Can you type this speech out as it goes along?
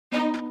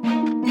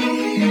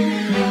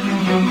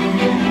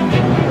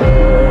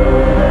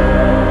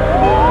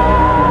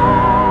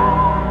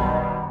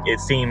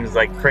it seems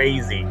like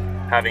crazy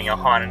having a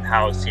haunted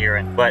house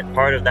here, but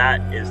part of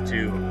that is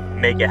to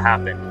make it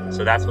happen.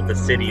 So that's what the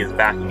city is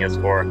backing us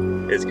for,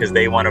 is because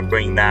they want to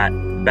bring that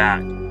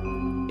back.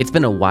 It's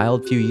been a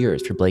wild few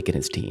years for Blake and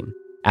his team.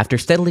 After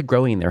steadily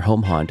growing their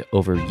home haunt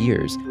over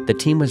years, the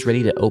team was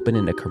ready to open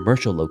in a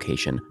commercial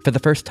location for the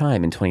first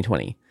time in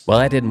 2020. Well,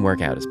 that didn't work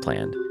out as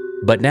planned.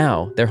 But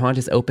now, their haunt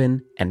is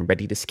open and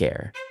ready to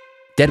scare.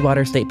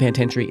 DeadWater State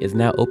Penitentiary is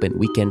now open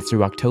weekends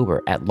through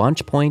October at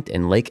Launch Point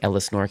in Lake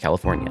Elsinore,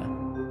 California.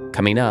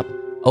 Coming up,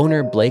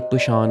 owner Blake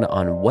Bouchon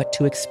on what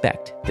to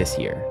expect this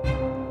year.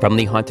 From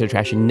the Haunted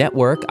Attraction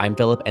Network, I'm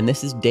Philip, and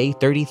this is day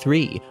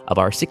 33 of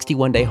our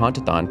 61-day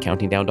Hauntathon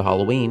counting down to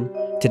Halloween.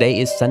 Today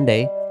is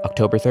Sunday,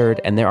 October 3rd,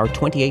 and there are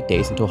 28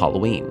 days until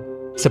Halloween.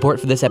 Support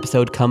for this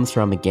episode comes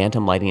from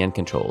Gantom Lighting and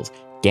Controls.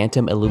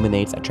 Gantom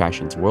illuminates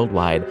attractions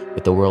worldwide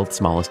with the world's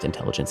smallest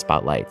intelligent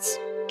spotlights.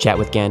 Chat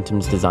with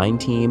Gantom's design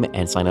team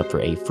and sign up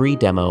for a free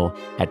demo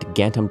at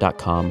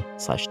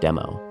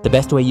gantom.com/demo. The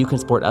best way you can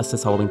support us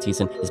this Halloween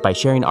season is by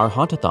sharing our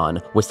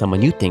Hauntathon with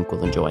someone you think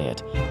will enjoy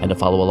it. And to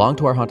follow along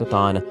to our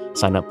Hauntathon,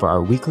 sign up for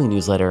our weekly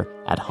newsletter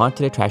at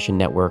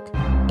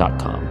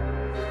hauntedattractionnetwork.com.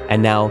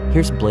 And now,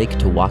 here's Blake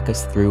to walk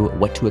us through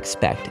what to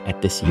expect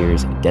at this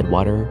year's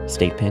DeadWater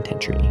State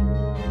Penitentiary.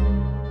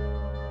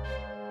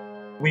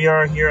 We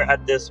are here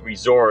at this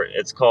resort.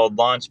 It's called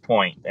Launch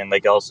Point in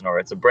Lake Elsinore.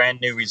 It's a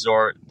brand new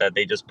resort that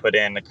they just put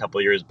in a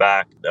couple years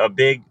back. A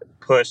big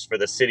push for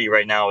the city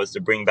right now is to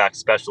bring back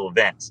special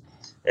events.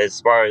 As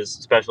far as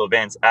special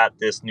events at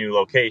this new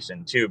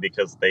location too,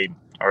 because they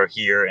are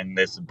here in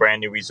this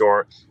brand new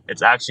resort.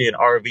 It's actually an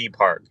RV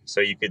park.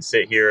 So you could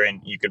sit here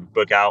and you could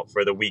book out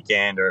for the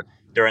weekend or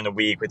during the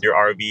week with your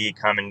RV,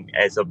 coming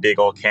as a big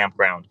old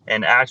campground.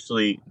 And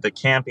actually, the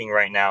camping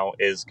right now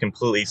is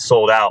completely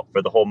sold out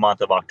for the whole month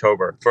of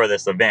October for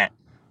this event.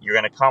 You're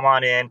going to come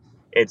on in.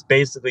 It's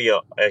basically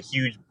a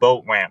huge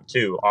boat ramp,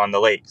 too, on the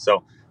lake.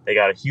 So they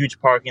got a huge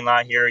parking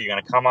lot here. You're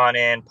going to come on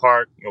in,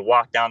 park, you'll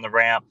walk down the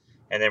ramp,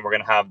 and then we're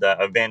going to have the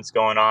events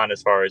going on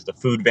as far as the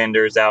food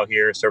vendors out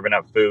here serving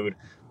up food.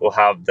 We'll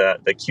have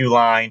the queue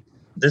line.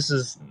 This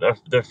is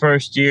the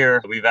first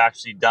year we've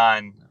actually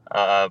done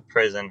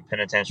prison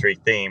penitentiary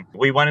theme.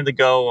 We wanted to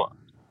go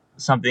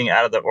something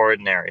out of the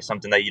ordinary,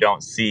 something that you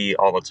don't see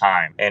all the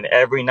time. And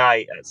every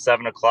night at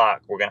 7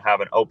 o'clock, we're going to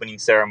have an opening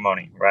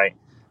ceremony, right?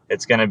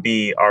 It's going to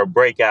be our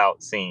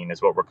breakout scene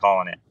is what we're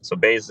calling it. So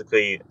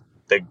basically,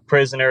 the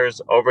prisoners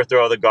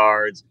overthrow the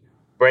guards,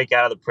 break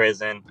out of the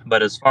prison.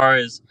 But as far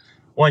as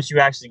once you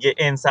actually get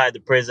inside the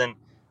prison,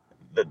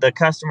 the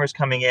customers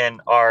coming in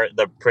are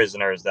the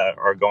prisoners that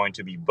are going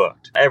to be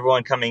booked.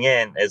 Everyone coming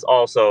in is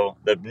also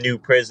the new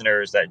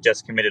prisoners that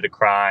just committed a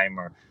crime,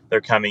 or they're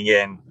coming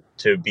in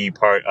to be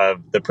part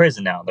of the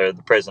prison now. They're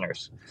the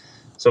prisoners.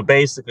 So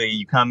basically,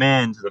 you come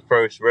into the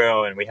first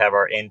room and we have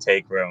our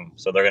intake room.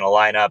 So they're going to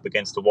line up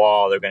against the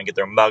wall. They're going to get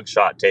their mug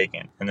shot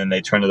taken. And then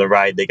they turn to the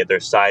right. They get their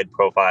side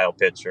profile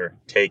picture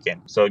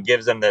taken. So it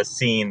gives them the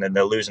scene and the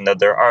illusion that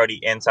they're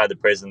already inside the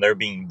prison. They're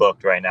being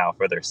booked right now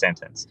for their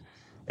sentence,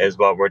 is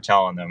what we're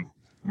telling them,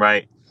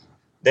 right?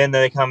 Then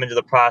they come into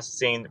the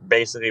processing.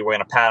 Basically, we're going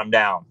to pat them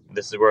down.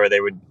 This is where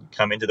they would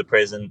come into the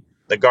prison.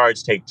 The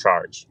guards take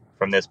charge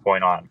from this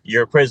point on.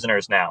 You're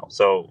prisoners now,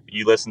 so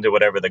you listen to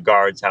whatever the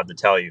guards have to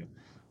tell you.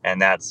 And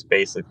that's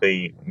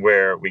basically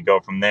where we go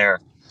from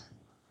there.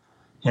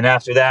 And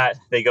after that,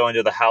 they go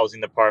into the housing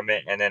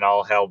department, and then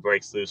all hell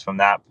breaks loose from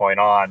that point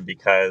on,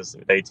 because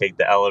they take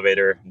the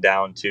elevator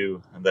down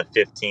to the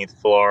 15th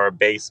floor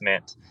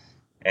basement,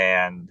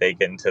 and they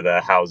get into the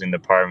housing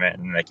department,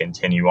 and they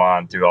continue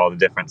on through all the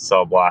different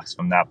cell blocks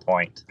from that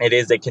point. It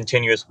is a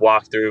continuous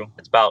walkthrough.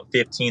 It's about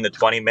 15 to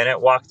 20 minute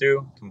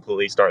walkthrough,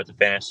 completely start to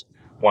finish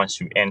once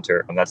you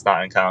enter. And that's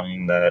not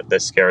counting the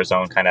scare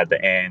zone kind of at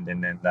the end,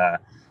 and then the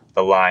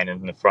line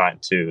in the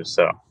front too.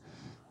 So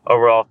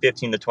overall,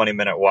 15 to 20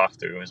 minute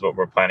walkthrough is what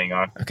we're planning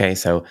on. Okay,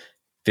 so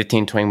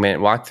 15, 20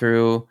 minute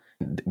walkthrough,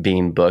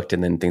 being booked,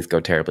 and then things go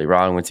terribly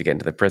wrong once you get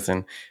into the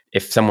prison.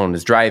 If someone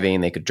was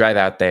driving, they could drive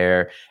out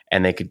there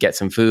and they could get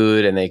some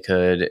food, and they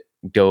could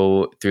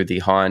go through the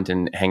haunt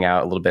and hang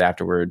out a little bit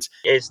afterwards.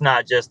 It's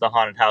not just the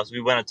haunted house.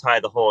 We want to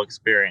tie the whole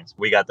experience.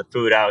 We got the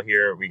food out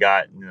here. We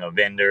got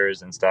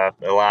vendors and stuff,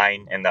 the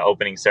line, and the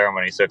opening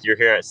ceremony. So if you're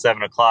here at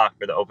 7 o'clock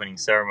for the opening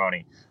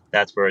ceremony,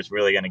 that's where it's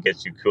really going to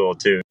get you cool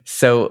too.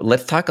 So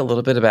let's talk a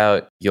little bit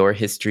about your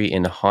history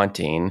in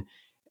haunting.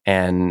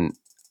 And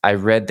I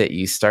read that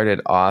you started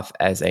off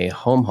as a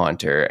home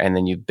haunter, and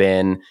then you've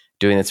been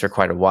doing this for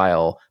quite a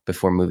while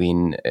before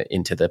moving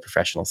into the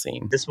professional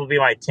scene. This will be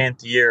my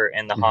 10th year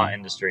in the haunt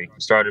industry.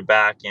 Started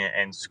back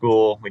in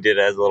school. We did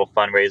it as a little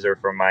fundraiser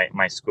for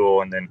my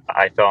school, and then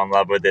I fell in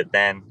love with it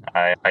then.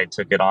 I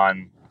took it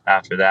on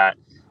after that.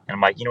 And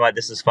I'm like, you know what,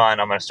 this is fun.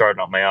 I'm going to start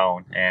it on my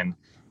own. And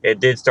it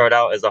did start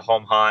out as a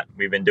home haunt.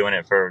 We've been doing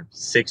it for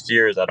 6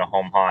 years at a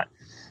home haunt.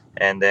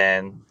 And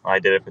then I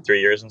did it for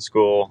 3 years in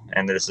school,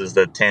 and this is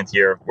the 10th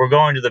year. We're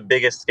going to the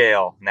biggest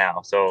scale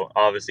now. So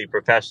obviously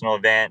professional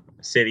event,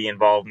 city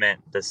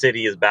involvement. The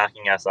city is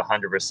backing us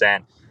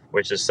 100%.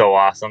 which is so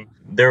awesome.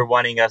 They're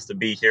wanting us to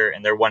be here,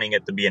 and they're wanting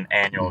it to be an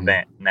annual Mm-hmm.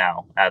 event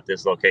now at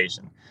this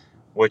location,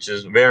 which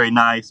is very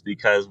nice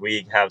because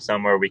we have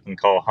somewhere we can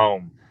call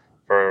home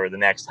for the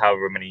next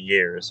however many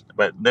years.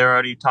 But they're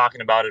already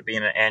talking about it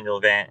being an annual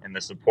event, and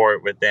the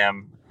support with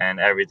them and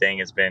everything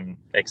has been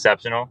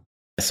exceptional.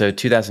 So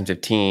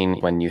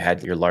 2015, when you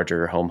had your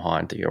larger home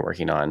haunt that you were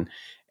working on,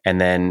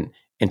 and then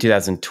in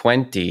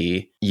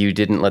 2020, you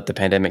didn't let the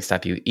pandemic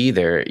stop you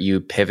either. You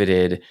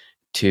pivoted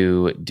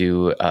to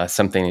do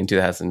something in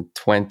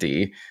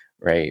 2020,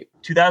 right?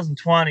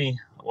 2020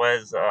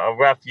 was a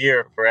rough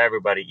year for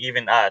everybody,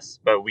 even us,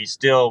 but we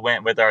still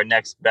went with our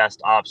next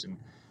best option.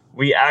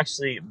 We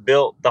actually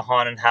built the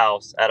haunted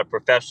house at a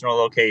professional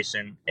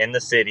location in the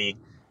city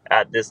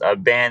at this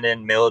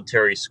abandoned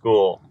military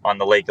school on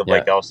the lake of Yeah,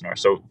 Lake Elsinore.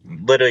 So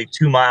literally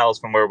 2 miles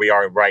from where we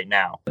are right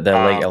now. the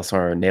Lake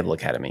Elsinore Naval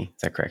Academy.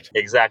 Is that correct?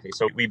 Exactly.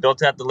 So we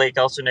built it at the Lake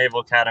Elsinore Naval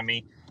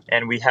Academy,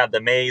 and we had the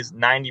maze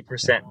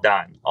 90%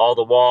 done. All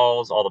the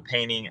walls, all the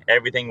painting,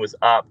 everything was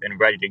up and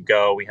ready to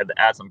go. We had to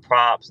add some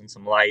props and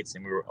some lights,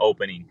 and we were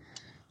opening.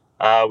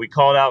 We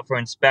called out for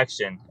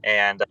inspection,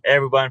 and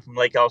everyone from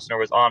Lake Elsinore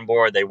was on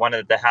board. They wanted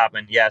it to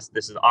happen. Yes,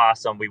 this is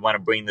awesome. We want to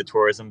bring the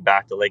tourism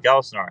back to Lake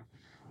Elsinore.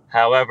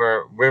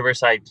 However,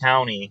 Riverside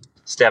County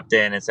stepped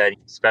in and said,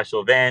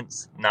 special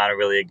events, not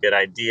really a good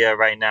idea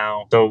right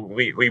now. So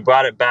we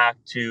brought it back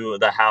to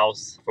the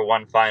house for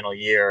one final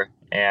year,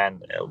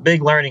 and a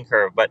big learning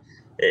curve. But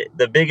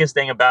the biggest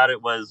thing about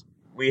it was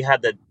we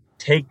had to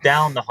take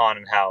down the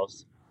haunted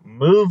house,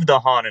 move the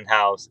haunted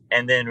house,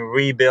 and then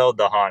rebuild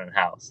the haunted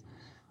house.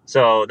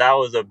 So that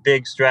was a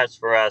big stretch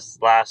for us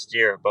last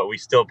year, but we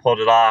still pulled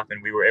it off,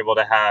 and we were able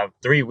to have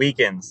 3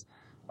 weekends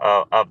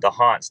of the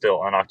haunt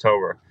still in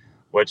October,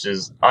 which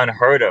is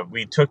unheard of.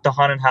 We took the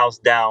haunted house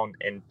down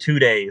in 2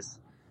 days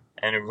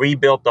and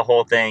rebuilt the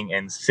whole thing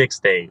in 6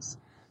 days,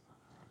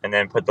 and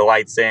then put the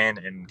lights in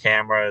and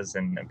cameras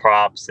and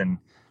props, and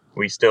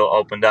we still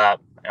opened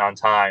up on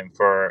time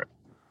for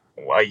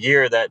a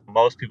year that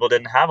most people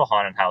didn't have a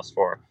haunted house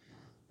for.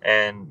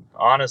 And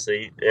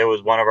honestly, it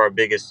was one of our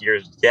biggest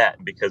years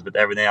yet, because with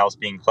everything else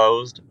being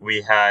closed,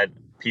 we had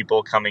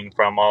people coming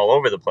from all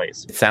over the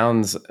place. It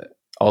sounds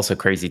also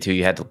crazy too.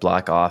 You had to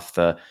block off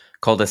the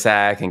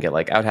cul-de-sac and get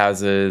like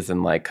outhouses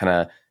and like kind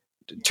of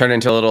turn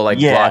into a little like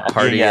block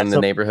party in the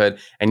neighborhood.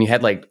 And you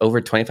had like over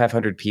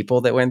 2,500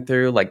 people that went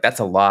through. Like that's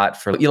a lot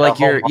for you. Like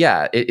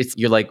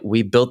you're like,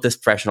 we built this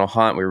professional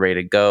haunt. We were ready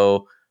to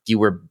go. You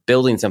were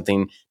building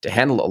something to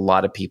handle a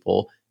lot of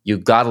people. You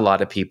got a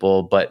lot of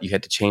people, but you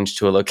had to change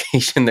to a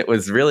location that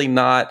was really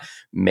not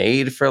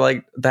made for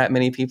like that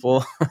many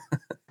people.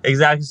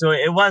 Exactly. So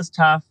it was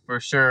tough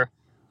for sure,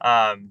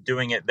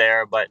 doing it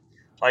there. But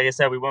like I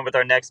said, we went with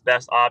our next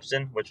best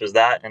option, which was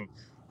that. And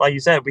like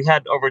you said, we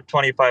had over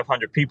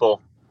 2,500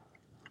 people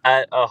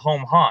at a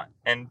home haunt.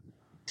 And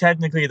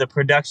technically, the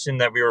production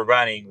that we were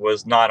running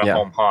was not a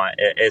home haunt.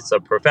 It's a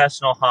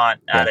professional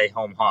haunt at a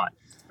home haunt.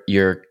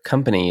 Your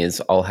company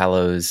is All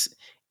Hallows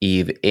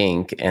Eve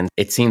Inc. And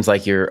it seems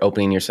like you're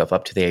opening yourself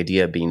up to the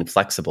idea of being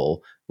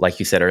flexible, like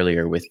you said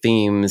earlier, with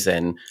themes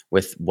and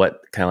with what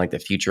kind of like the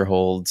future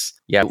holds.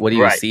 Yeah. What do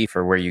you see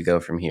for where you go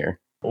from here?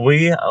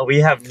 We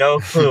have no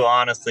clue,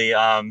 honestly.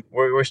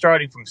 We're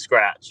starting from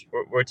scratch.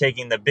 We're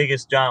taking the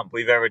biggest jump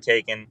we've ever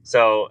taken.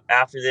 So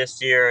after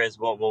this year is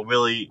what we'll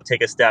really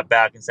take a step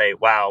back and say,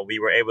 wow, we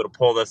were able to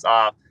pull this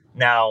off.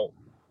 Now,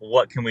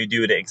 what can we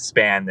do to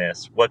expand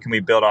this? What can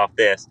we build off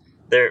this?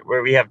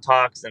 Where we have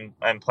talks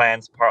and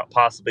plans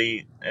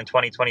possibly in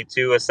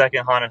 2022, a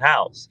second haunted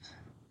house,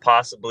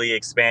 possibly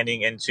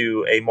expanding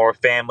into a more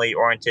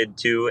family-oriented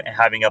too, and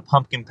having a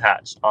pumpkin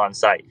patch on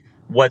site.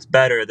 What's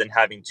better than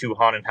having 2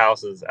 haunted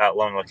houses at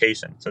one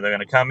location? So they're going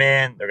to come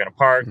in, they're going to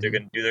park, they're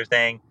going to do their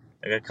thing,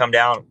 they're going to come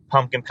down,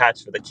 pumpkin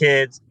patch for the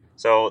kids.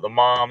 So the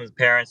moms and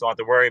parents don't have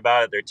to worry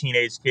about it. Their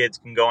teenage kids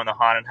can go in the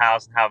haunted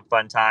house and have a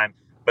fun time,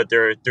 but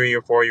their 3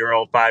 or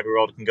 4-year-old,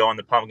 5-year-old can go in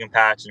the pumpkin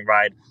patch and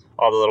ride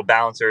all the little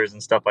bouncers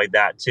and stuff like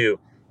that too,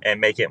 and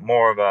make it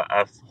more of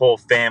a whole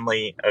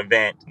family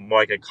event, more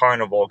like a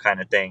carnival kind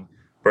of thing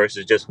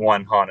versus just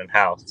one haunted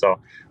house. So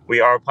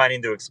we are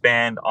planning to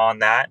expand on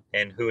that,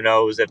 and who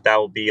knows if that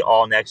will be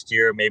all next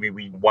year. Maybe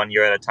we 1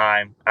 year at a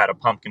time at a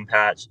pumpkin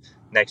patch.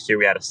 Next year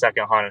we had a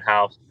second haunted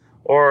house,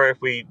 or if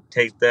we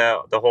take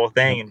the whole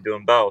thing and do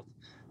them both.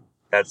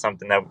 That's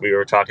something that we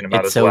were talking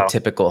about as well. It's so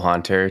typical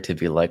Haunter to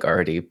be like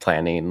already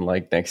planning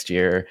like next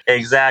year.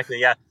 Exactly,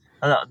 yeah.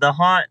 The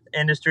haunt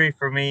industry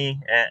for me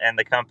and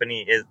the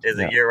company is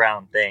a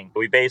year-round thing.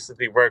 We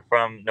basically work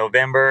from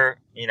November,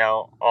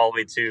 all the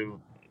way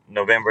to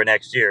November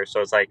next year.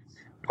 So it's like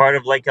part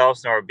of Lake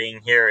Elsinore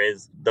being here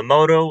is the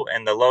motto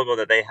and the logo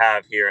that they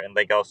have here in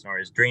Lake Elsinore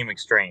is Dream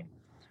Extreme.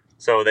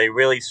 So they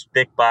really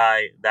stick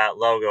by that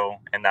logo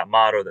and that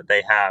motto that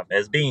they have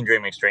as being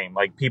Dream Extreme.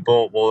 Like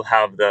people will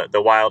have the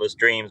wildest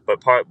dreams,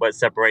 but what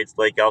separates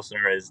Lake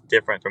Elsinore is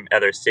different from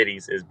other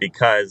cities is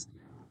because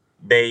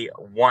they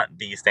want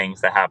these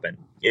things to happen.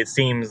 It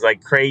seems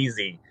like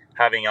crazy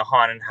having a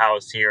haunted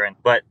house here,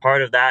 but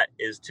part of that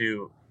is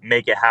to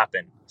make it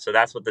happen. So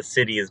that's what the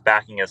city is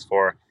backing us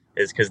for.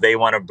 is because they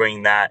want to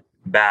bring that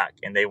back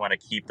and they want to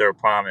keep their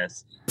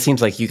promise. It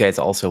seems like you guys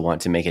also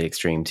want to make it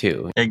extreme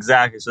too.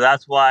 Exactly. So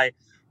that's why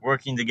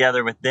working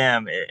together with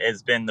them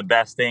has been the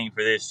best thing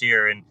for this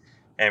year,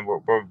 and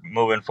we're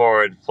moving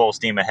forward full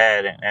steam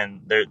ahead,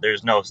 and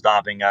there's no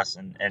stopping us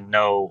and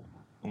no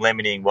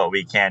limiting what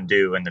we can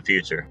do in the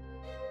future.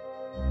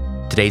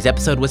 Today's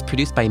episode was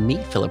produced by me,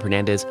 Philip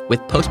Hernandez, with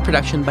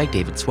post-production by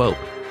David Swope.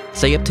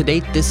 Stay up to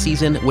date this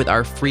season with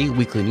our free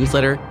weekly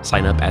newsletter.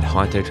 Sign up at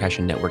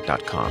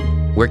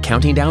hauntedattractionnetwork.com. We're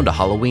counting down to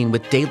Halloween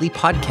with daily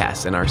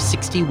podcasts and our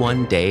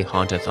 61-day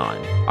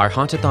Hauntathon. Our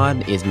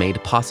Hauntathon is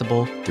made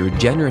possible through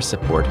generous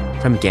support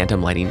from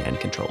Gantom Lighting and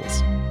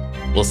Controls.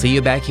 We'll see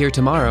you back here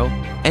tomorrow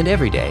and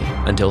every day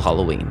until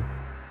Halloween.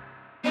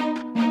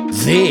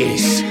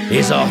 This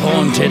is a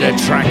Haunted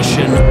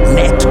Attraction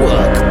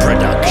Network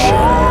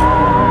production.